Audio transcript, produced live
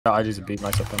I just beat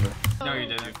myself under. No, you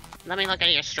didn't. Let me look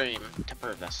at your stream to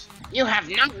prove this. You have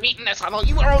not beaten this level.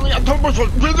 You are only a turbo.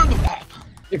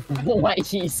 What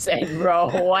he said, bro.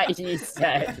 What he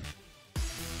said.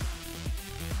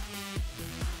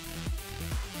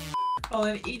 Oh,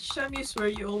 and each time you swear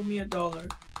you owe me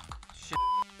 $1. Shit.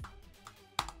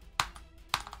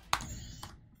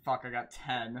 Fuck, I got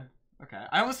 10. Okay.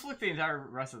 I almost flicked the entire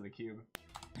rest of the cube.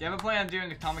 Do you have a plan on doing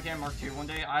the Atomic Can Mark II one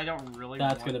day? I don't really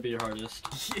That's gonna be your hardest.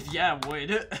 Yeah, it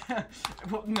would.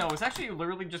 Well, no, it's actually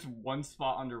literally just one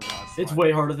spot under Rust. It's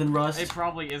way harder than Rust. It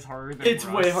probably is harder than It's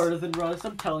Rust. way harder than Rust.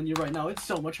 I'm telling you right now, it's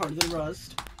so much harder than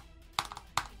Rust.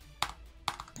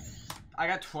 I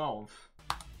got 12.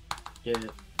 Get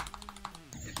it.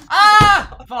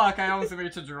 Ah! Fuck, I almost made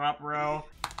it to drop, bro.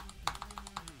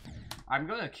 I'm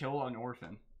gonna kill an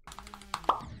orphan.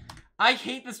 I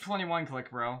hate this 21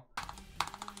 click, bro.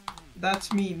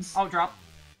 That's means. Oh, drop.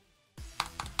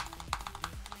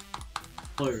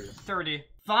 30.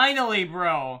 Finally,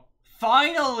 bro.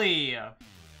 Finally!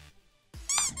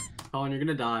 Oh, and you're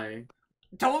gonna die.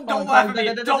 Don't laugh at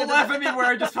me. Don't laugh at me where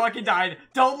I just fucking died.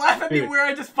 Don't laugh at me where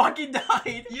I just fucking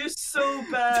died. You're so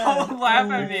bad. Don't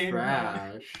laugh at me.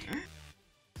 Trash.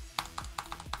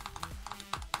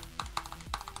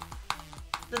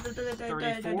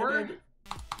 $34?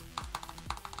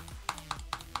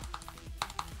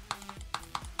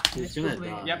 He's gonna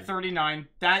die. Yep, 39.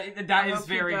 That is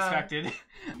very expected.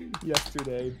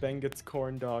 Yesterday, Ben gets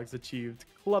corn dogs achieved.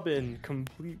 Club in,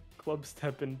 complete club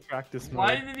step in practice mode.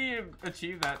 Why did he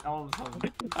achieve that all of a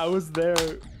sudden? I was there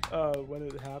when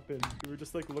it happened. We were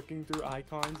just like looking through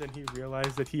icons and he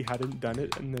realized that he hadn't done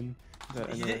it and then...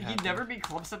 He'd never be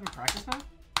club step in practice mode?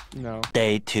 No.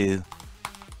 Day 2.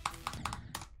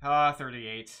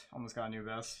 38. Almost got a new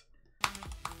best.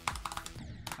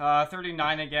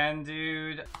 39 again,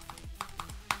 dude.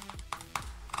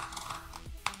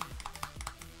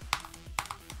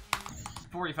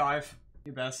 $45.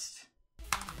 New best.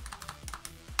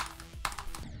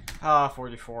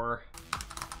 44.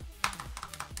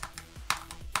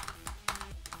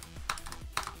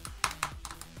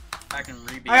 I can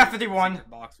rebeat. I got 51.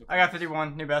 I got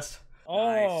 51. New best.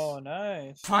 Oh,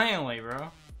 nice. Finally, bro.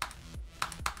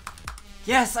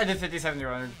 Yes, I did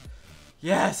 57-100.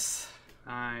 Yes.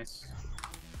 Nice.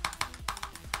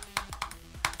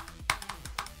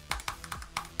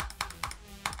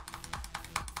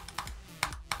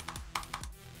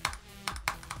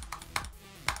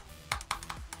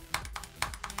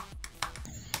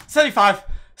 $75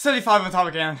 on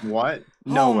Atomic Can. What?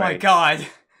 No Oh way. my god.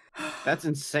 That's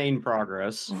insane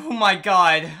progress. Oh my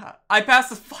god. I passed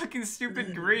the fucking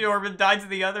stupid green orb and died to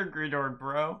the other green orb,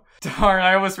 bro. Darn,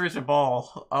 I almost reached a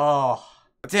ball. Oh.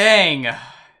 Dang.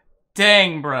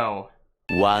 Dang, bro.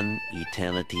 1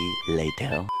 eternity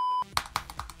later.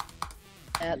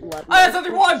 I got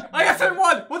 71! I got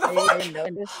 71! What the fuck?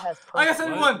 I got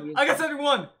 71! I got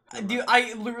 71! Dude,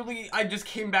 I just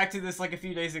came back to this like a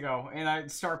few days ago, and I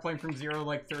started playing from 0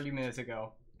 like 30 minutes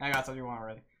ago. I got 71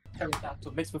 already.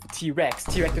 Pterodactyl mixed with T-Rex.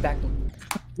 T-Rectodactyl.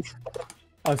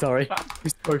 I'm sorry.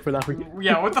 Sorry for that.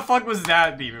 Yeah, what the fuck was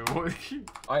that, Bibu?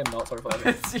 I am not sorry for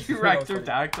that.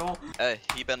 T-Rectodactyl? Hey,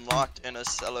 he been locked in a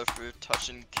cellar for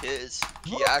touching kids.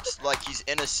 He acts like he's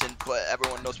innocent, but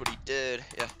everyone knows what he did.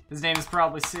 Yeah. His name is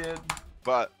probably Sid.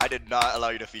 But I did not allow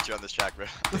you to feature on this track, bro.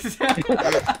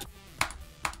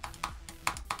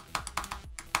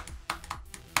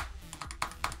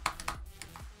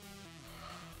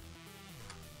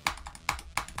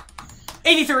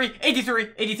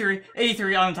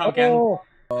 83 on top again.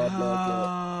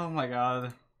 Oh my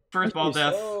god. First ball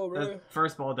death.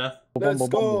 First ball death. Let's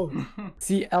go.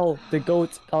 CL, the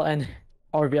GOAT, LN,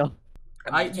 RVL.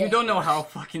 You don't know how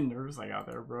fucking nervous I got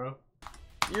there, bro.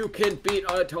 You can beat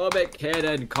Atomic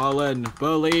Cannon, Colin.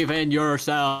 Believe in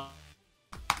yourself.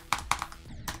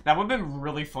 That would've been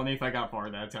really funny if I got far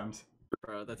that attempt.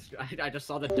 Bro, I just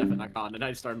saw the death icon and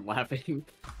I started laughing.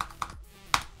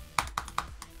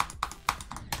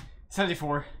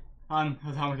 74 on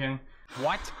Atomic Cannon.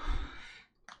 What?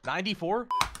 94?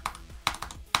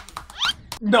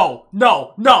 No!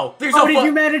 There's How did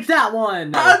you manage that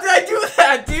one? How did I do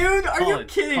that, dude? Are you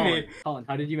kidding me? Colin,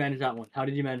 how did you manage that one? How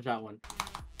did you manage that one?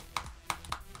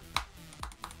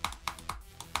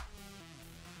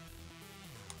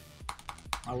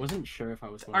 I wasn't sure if I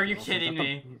was. Are you kidding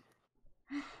me?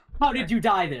 How did you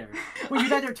die there? Well, you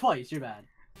died there twice. You're bad.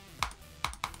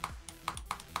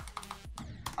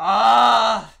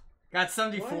 Got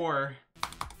 74.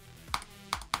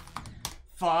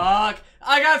 Fuck.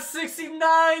 I got 69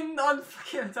 on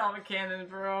fucking Atomic Cannon,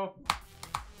 bro.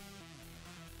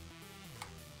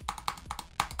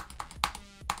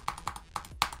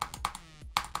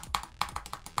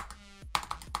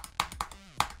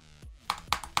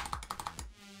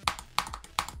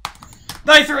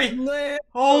 93!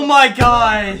 Oh my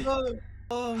god!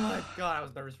 Oh my god, I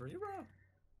was nervous for you, bro.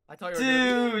 I thought you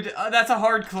were Dude, that's a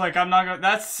hard click. I'm not gonna.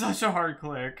 That's such a hard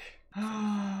click.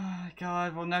 Oh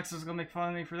god. Well, Nex is gonna make fun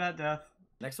of me for that death.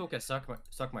 Next one can suck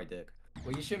my dick.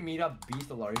 Well, you should meet up Beast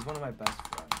Alar. He's one of my best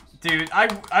friends. Dude,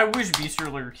 I wish Beast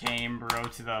Ruler came, bro,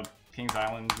 to the Kings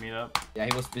Island meetup. Yeah,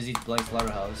 he was busy playing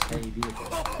Slaughterhouse. Hey, beautiful.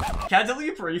 Can I tell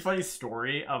you a pretty funny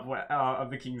story of what of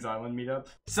the Kings Island meetup?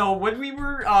 So when we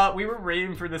were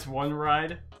waiting for this one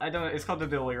ride, I don't know, it's called the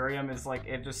Delirium. It's like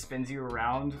it just spins you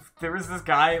around. There was this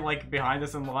guy like behind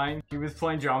us in line. He was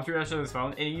playing Geometry Dash on his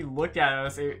phone, and he looked at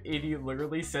us and he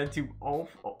literally said to all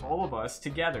of us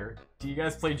together, "Do you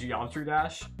guys play Geometry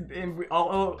Dash?" And we,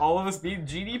 all of us being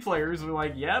GD players were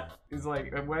like, "Yep." He's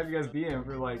like, "What have you guys been in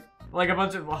for like a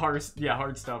bunch of hard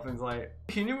stuff?" And it's like,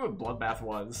 he knew what Bloodbath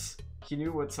was. He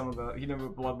knew what he knew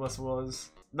what Bloodlust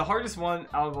was. The hardest one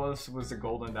out of us was the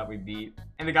golden that we beat,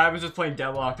 and the guy was just playing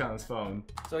Deadlocked on his phone.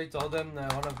 So he told them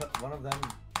one of them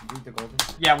beat the golden.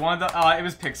 Yeah, one of the it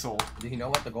was Pixel. Do you know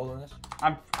what the golden is?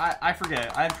 I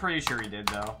forget. I'm pretty sure he did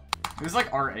though. It was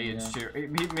like our age too.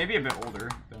 Maybe a bit older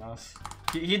than us.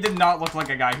 He did not look like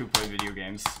a guy who played video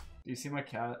games. Do you see my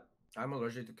cat? I'm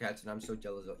allergic to cats and I'm so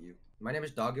jealous of you. My name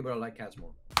is Doggy, but I like cats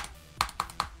more.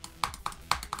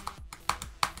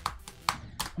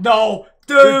 No!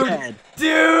 Dude!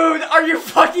 Dude! Are you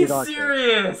fucking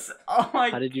serious? Oh my...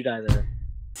 How did you die there?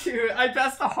 Dude, I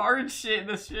passed the hard shit in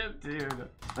the ship, dude.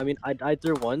 I mean, I died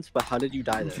there once, but how did you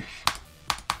die there?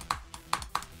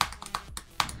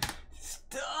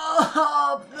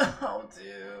 Stop! No,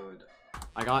 dude.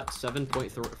 I got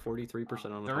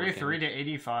 7.43% on the 33 to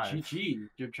 85. GG,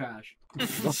 you're trash.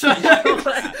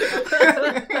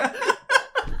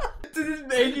 Did it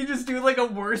make you just do like a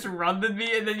worse run than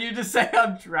me and then you just say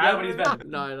I'm trash? Yeah, but he's better.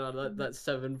 No, that's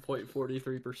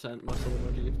 7.43% muscle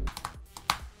emoji.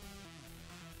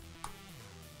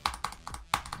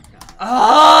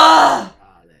 Ah!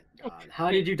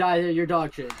 How did you die there? Your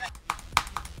dog shit.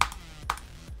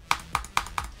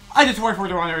 I did 24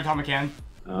 to 100 atomic can.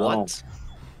 What?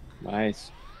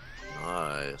 Nice.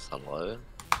 Nice. Hello.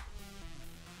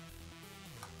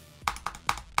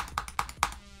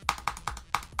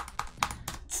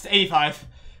 It's 85.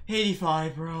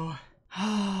 85, bro.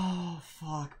 Oh,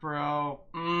 fuck, bro.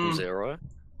 From 0?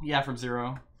 Yeah, from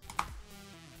 0.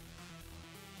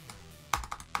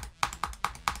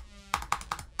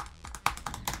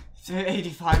 It's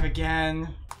 85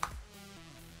 again.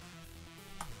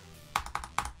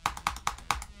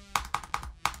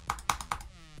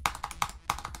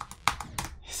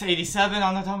 It's 87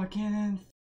 on the atomic cannon.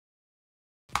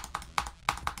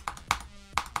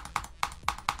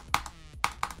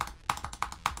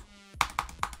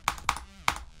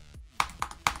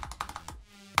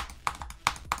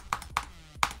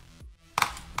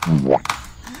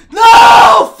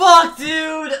 No! Fuck,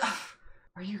 dude!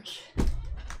 Are you kidding?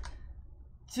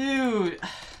 Dude,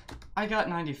 I got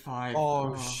 95. Oh,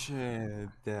 bro. shit.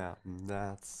 Damn,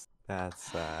 that's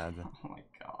sad. Oh my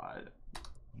god.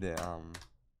 Damn.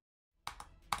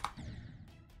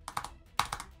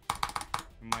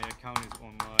 My account is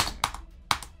online.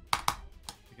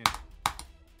 Again.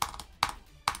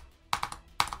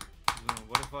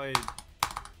 What if I...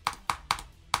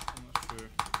 I'm not sure.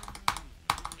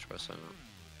 Try something.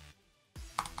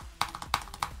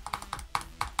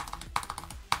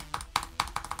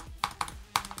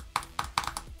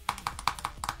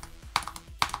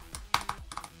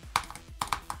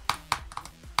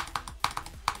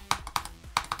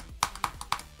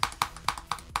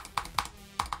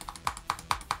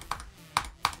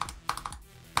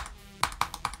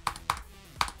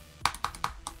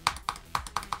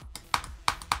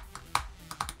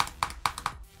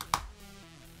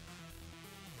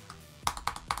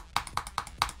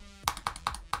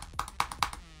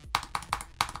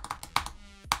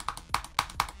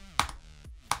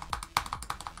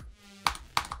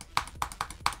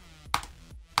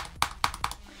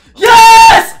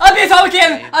 Yes! I beat atomic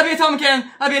cannon! I beat atomic cannon!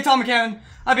 I beat atomic cannon!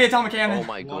 I beat atomic cannon! Oh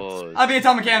my god. I beat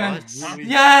atomic cannon! What?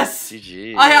 Yes!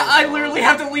 GG. I literally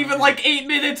have to leave in like 8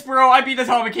 minutes, bro. I beat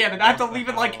atomic cannon. I have to leave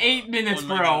in like 8 minutes,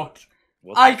 bro.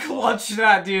 I clutched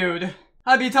that, dude.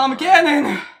 I beat atomic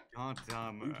cannon! God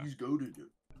damn it.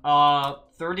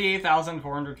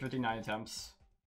 38,459 attempts.